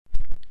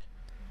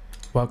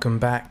Welcome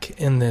back.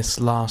 In this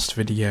last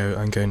video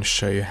I'm going to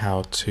show you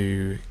how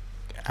to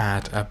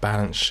add a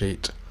balance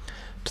sheet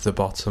to the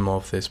bottom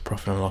of this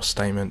profit and loss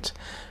statement.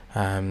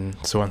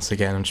 So once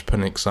again I'm just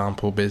putting an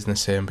example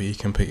business in, but you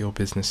can put your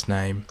business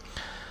name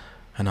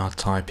and I'll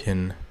type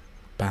in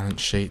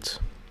balance sheet.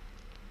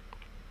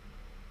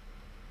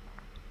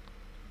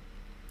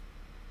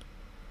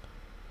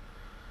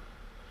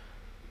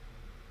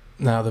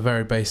 Now the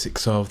very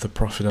basics of the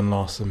profit and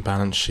loss and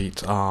balance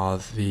sheet are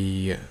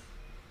the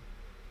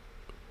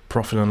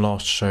profit and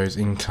loss shows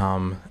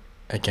income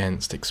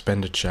against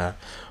expenditure,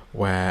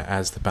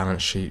 whereas the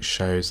balance sheet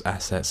shows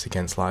assets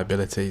against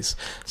liabilities.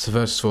 So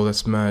first of all,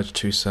 let's merge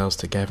two cells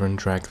together and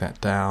drag that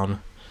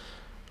down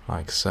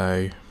like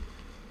so.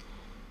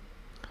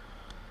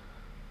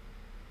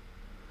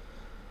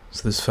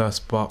 So this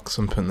first box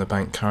I'm putting the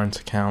bank current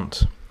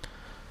account,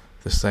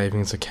 the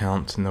savings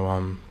account in the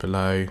one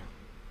below.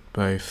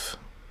 Both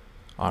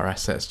are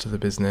assets to the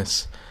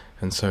business,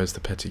 and so is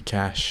the petty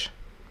cash.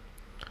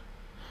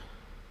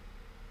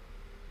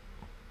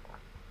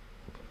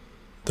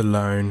 The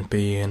loan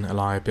being a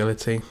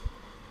liability,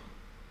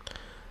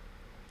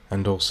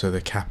 and also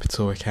the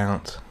capital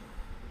account.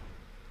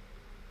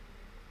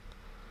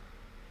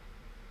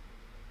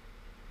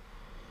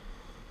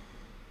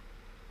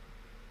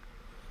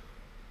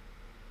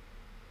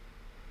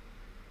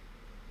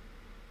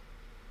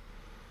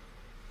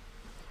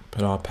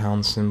 Put our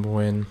pound symbol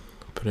in,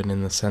 put it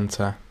in the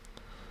center.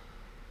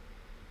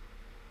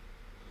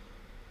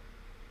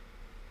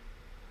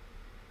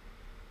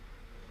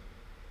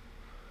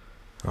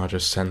 I'll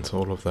just center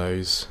all of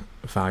those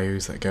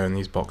values that go in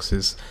these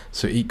boxes.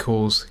 So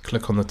equals,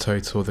 click on the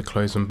total, the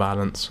closing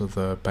balance of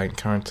the bank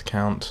current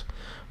account.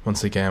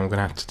 Once again, I'm going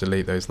to have to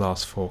delete those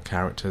last 4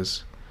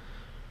 characters.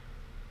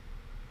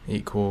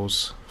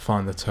 Equals,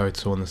 find the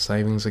total on the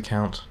savings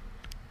account.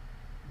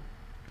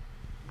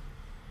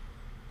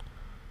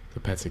 The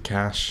petty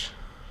cash.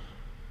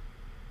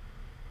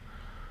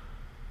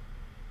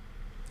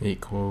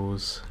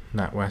 Equals,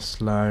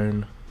 NatWest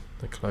loan,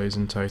 the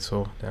closing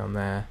total down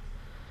there.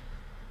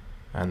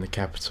 And the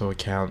capital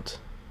account.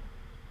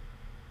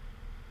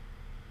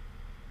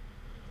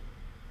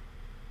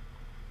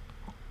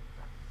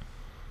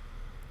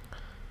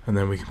 And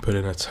then we can put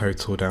in a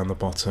total down the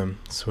bottom,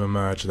 so we'll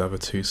merge the other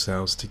 2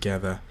 cells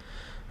together,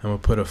 and we'll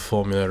put a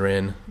formula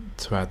in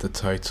to add the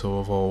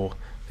total of all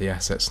the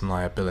assets and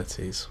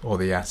liabilities, or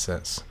the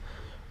assets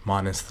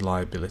minus the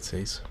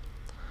liabilities.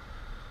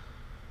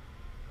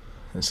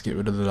 Let's get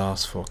rid of the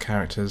last 4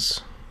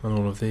 characters on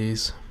all of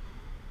these,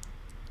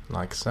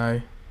 like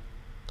so.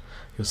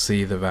 You'll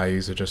see the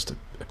values are just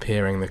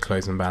appearing, the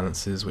closing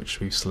balances which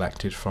we've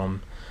selected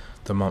from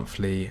the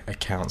monthly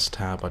accounts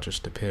tab are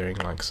just appearing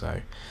like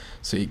so.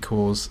 So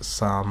equals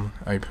sum,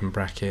 open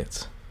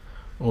bracket,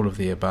 all of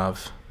the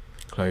above,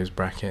 close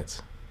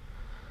bracket.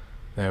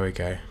 There we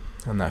go.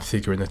 And that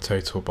figure in the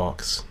total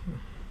box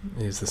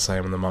is the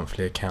same on the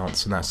monthly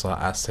accounts, and that's our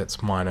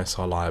assets minus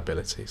our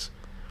liabilities.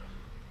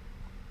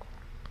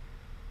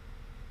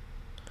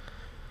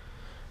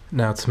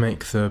 Now to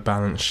make the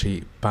balance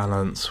sheet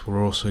balance,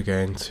 we're also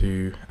going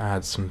to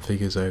add some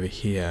figures over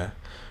here,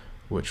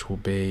 which will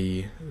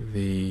be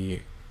the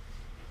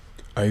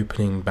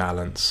opening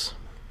balance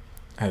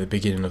at the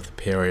beginning of the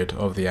period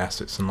of the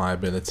assets and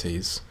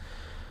liabilities,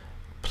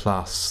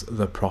 plus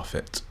the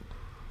profit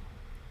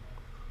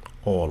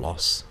or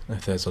loss,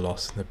 if there's a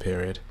loss in the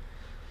period.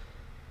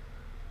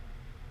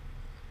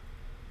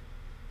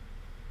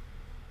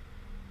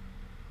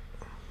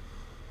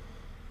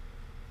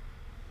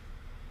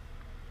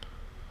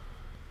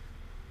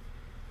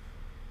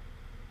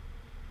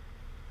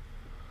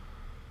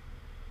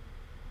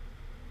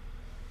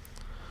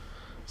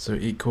 So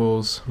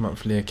equals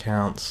monthly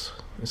accounts,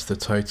 it's the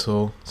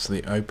total, so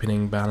the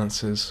opening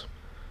balances,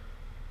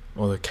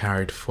 or the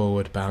carried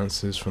forward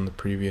balances from the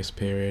previous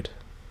period,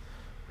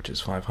 which is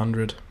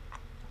 500.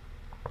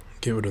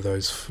 Get rid of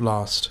those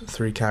last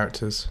 3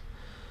 characters.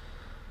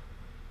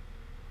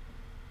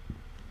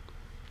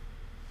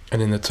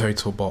 And in the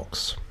total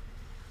box,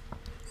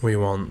 we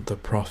want the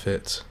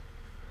profit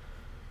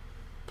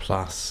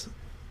plus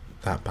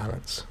that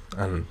balance.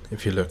 And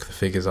if you look, the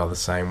figures are the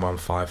same,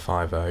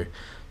 1550,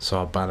 so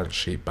our balance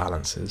sheet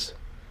balances.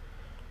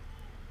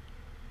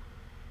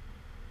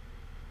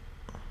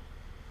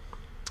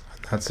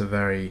 And that's a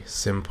very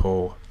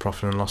simple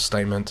profit and loss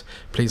statement.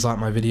 Please like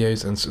my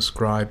videos and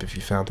subscribe if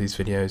you found these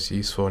videos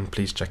useful, and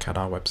please check out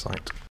our website.